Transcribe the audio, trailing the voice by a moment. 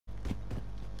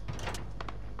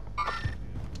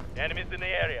Enemies in the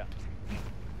area.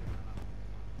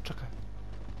 Čekaj.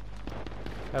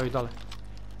 Evo ih dole.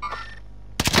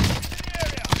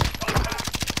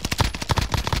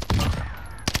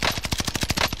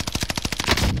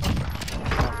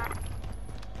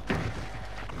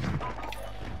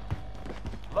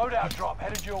 Loadout drop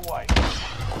headed your way.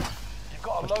 You've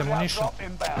got a loadout drop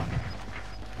inbound.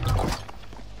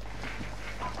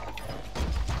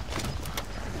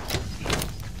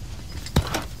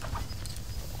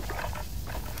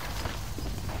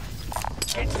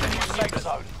 Get to the new safe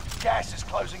zone. Gas is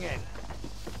closing in.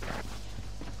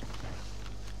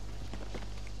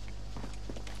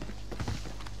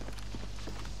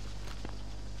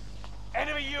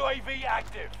 Enemy UAV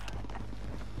active.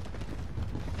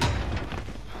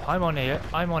 Ajmo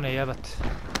one jebat.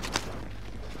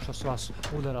 Što su vas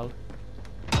udarali.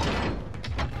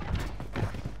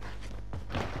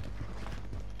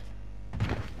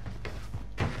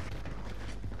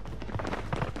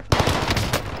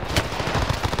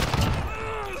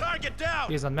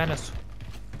 Iznad mene su.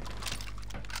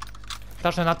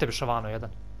 Tačno je na tebi šavano jedan.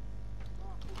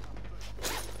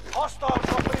 Hostile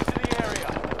dropping into the area.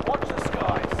 Watch the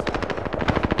skies.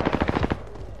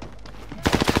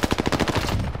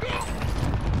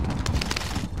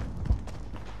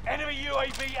 Enemy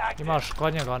UAV active. Imaš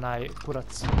kod njega onaj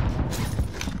kurac.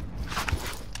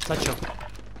 Sad ću.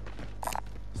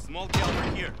 Small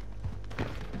caliber here.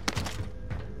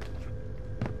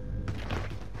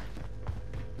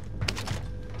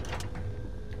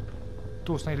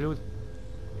 Tu su neki ljudi.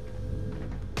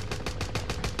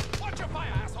 Watch your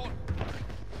fire, asshole.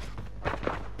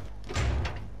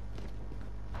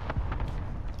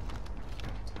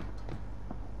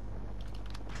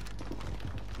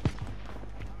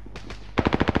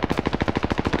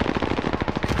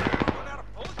 Run out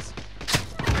of bullets?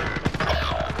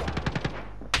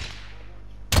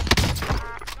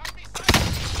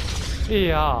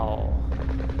 Jao.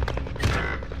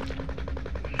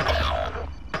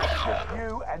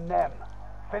 You and them.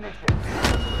 Finish it.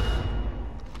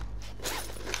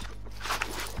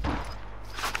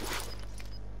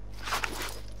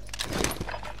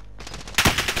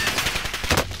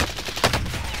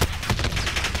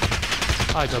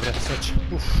 Aj dobre, sve će.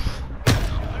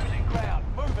 Losing ground.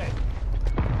 Move it.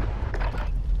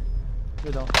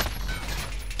 Vidio.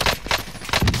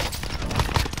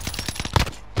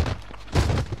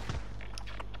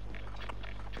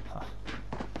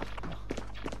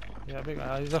 Jebi ga,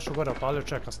 ja izašao gore, opalio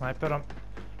čeka snajperom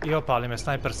i opali me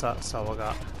snajper sa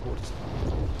ovoga kurca.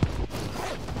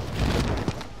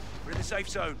 We're in the safe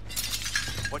zone.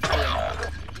 Watch your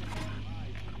enemy.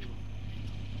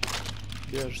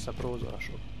 Bježi sa prozora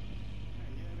šo.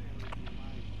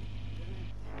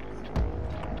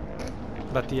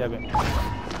 Da ti jebim.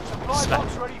 Supply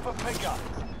box ready for pickup.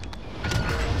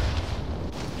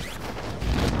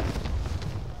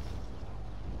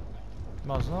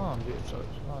 Ma znam gdje je čovječ,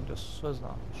 znam gdje su, sve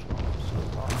znam.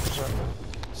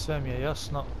 Sve mi je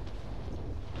jasno.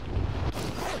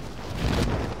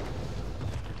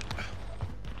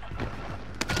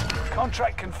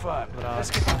 Contract confirmed.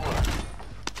 Let's get to work.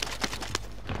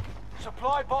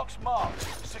 Supply box marked.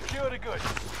 Secure the goods.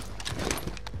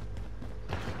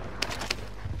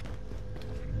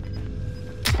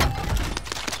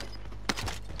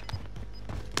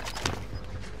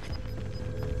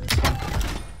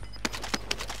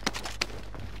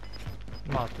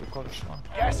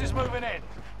 Gas is moving in.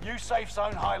 New safe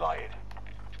zone highlighted.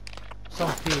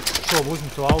 Samo ti šob, uzmi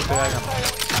to auto, ja idem.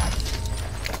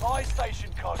 Buy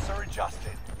station costs are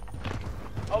adjusted.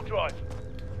 I'll drive.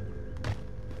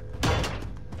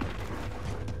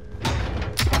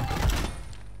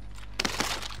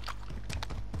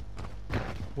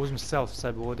 Uzmi self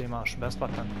sebi, ovdje imaš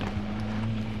besplatan.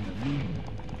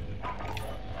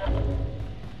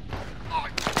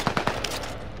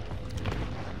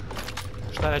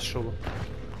 Šta reći šubu?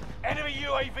 Enemy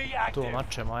UAV Tu, active.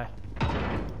 mače moje.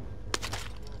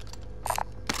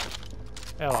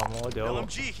 Evo vam ovdje ovo.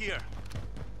 LMG here.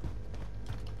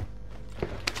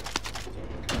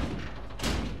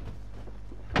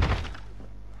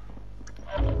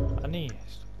 A nije.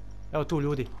 Evo tu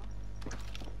ljudi.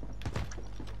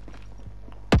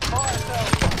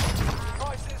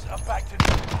 Prices are back to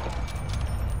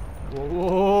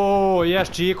Oooo, ješ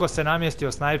Čiko se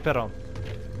namjestio snajperom.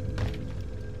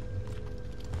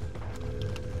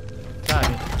 Daj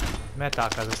mi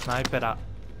metaka za snajpera.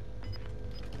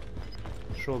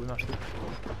 Šob imaš tu.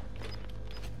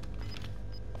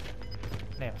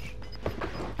 Nemaš.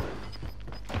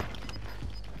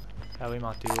 Evo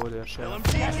imate i ovdje još jedan.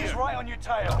 Gas is right on your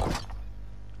tail.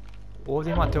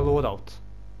 Ovdje imate loadout.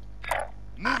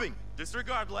 Moving.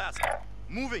 Disregard blast.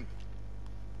 Moving.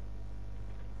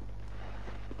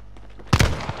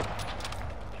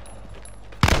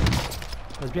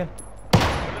 Razbijen.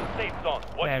 Safe zone.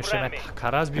 Watch Ne for više enemy. metaka,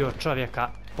 razbio čovjeka,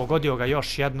 pogodio ga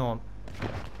još jednom.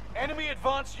 Enemy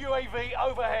advanced UAV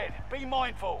overhead. Be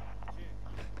mindful.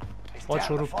 It's down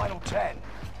to the final 10.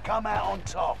 Come out on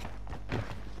top.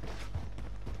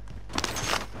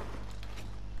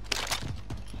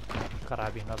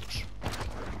 Karabin odlično.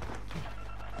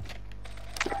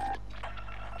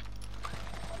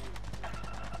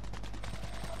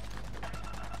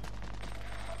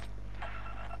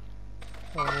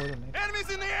 Ovdje ne. Enemies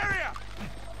in the area.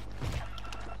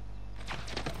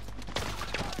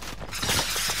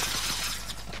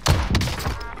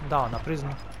 Dao na prizmu.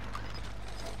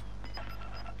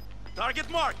 Target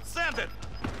marked. Send it.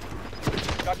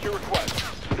 Got your request.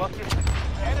 Cluster.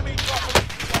 Enemy dropping.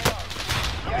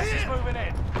 Gas is moving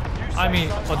in. Aj mi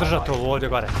održati ovo ovdje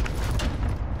gore.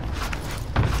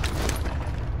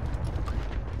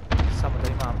 Samo da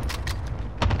imam.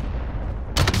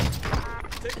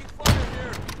 Taking fire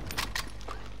here.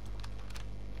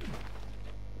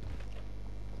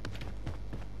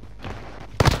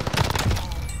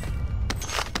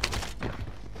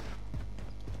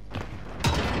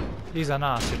 Iza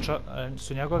nas je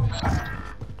su njegovi.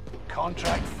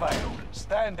 Contract failed.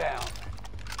 Stand down.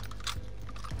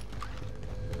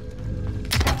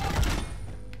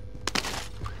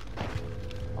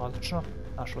 Odlično.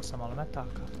 Našlo sam malo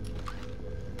metaka.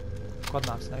 Kod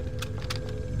nas negdje.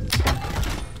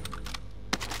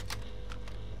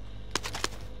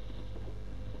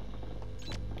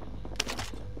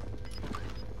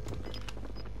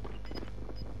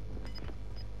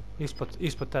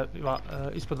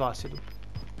 Ispod vas idu.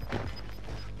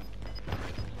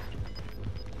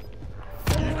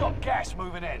 You've got gas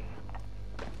moving in.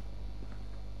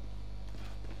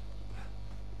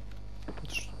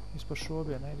 Ispod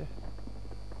šubije ne ide.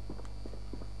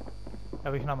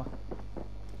 Evo ih nama.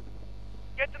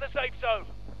 Get to the safe zone.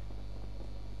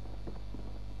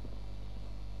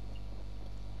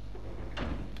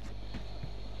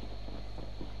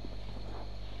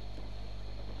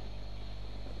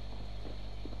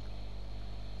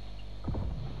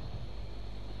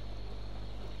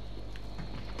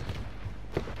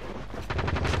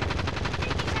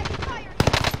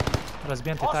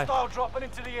 Razbijen ti taj. Hostile dropping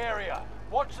into the area.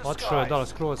 Watch the Otišao je dole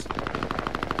skies. skroz.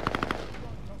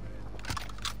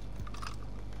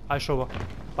 Aj šovo.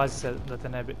 Pazi se da te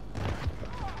ne bi.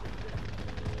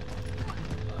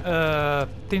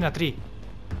 3 na 3.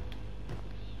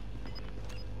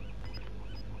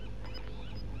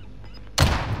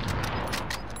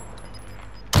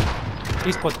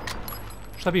 Ispod.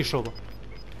 Šta bi šovo?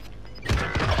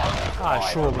 Aj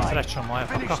šovo, srećno moje.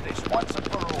 Pa Finish kako? this once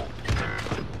and for all.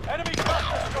 Enemy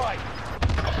cluster strike.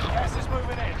 Gas is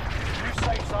moving in. New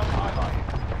safe zone highlighted.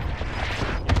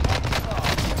 You've got the start.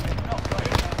 You're not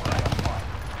going that way.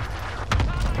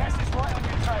 Gas is right on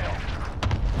your tail.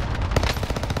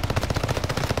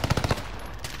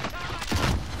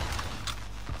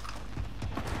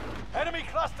 Enemy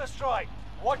cluster strike.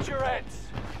 Watch your heads.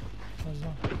 Ne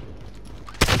znam.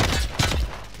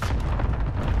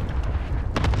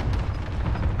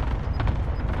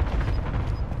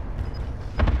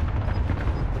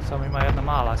 Samo ima jedna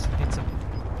mala sitnica.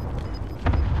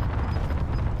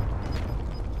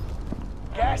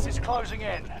 Gas is closing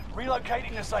in.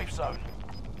 Relocating the safe zone.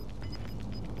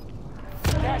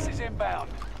 Gas is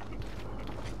inbound.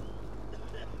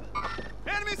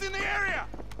 Enemies in the area.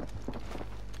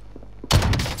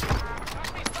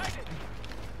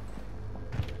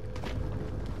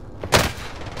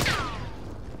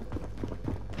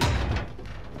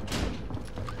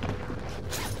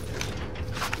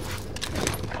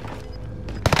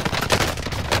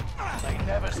 They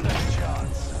never stand a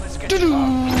chance. Let's get you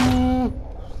home.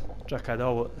 Čekaj da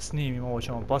ovo snimim, ovo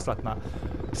ćemo poslat na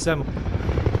svemu.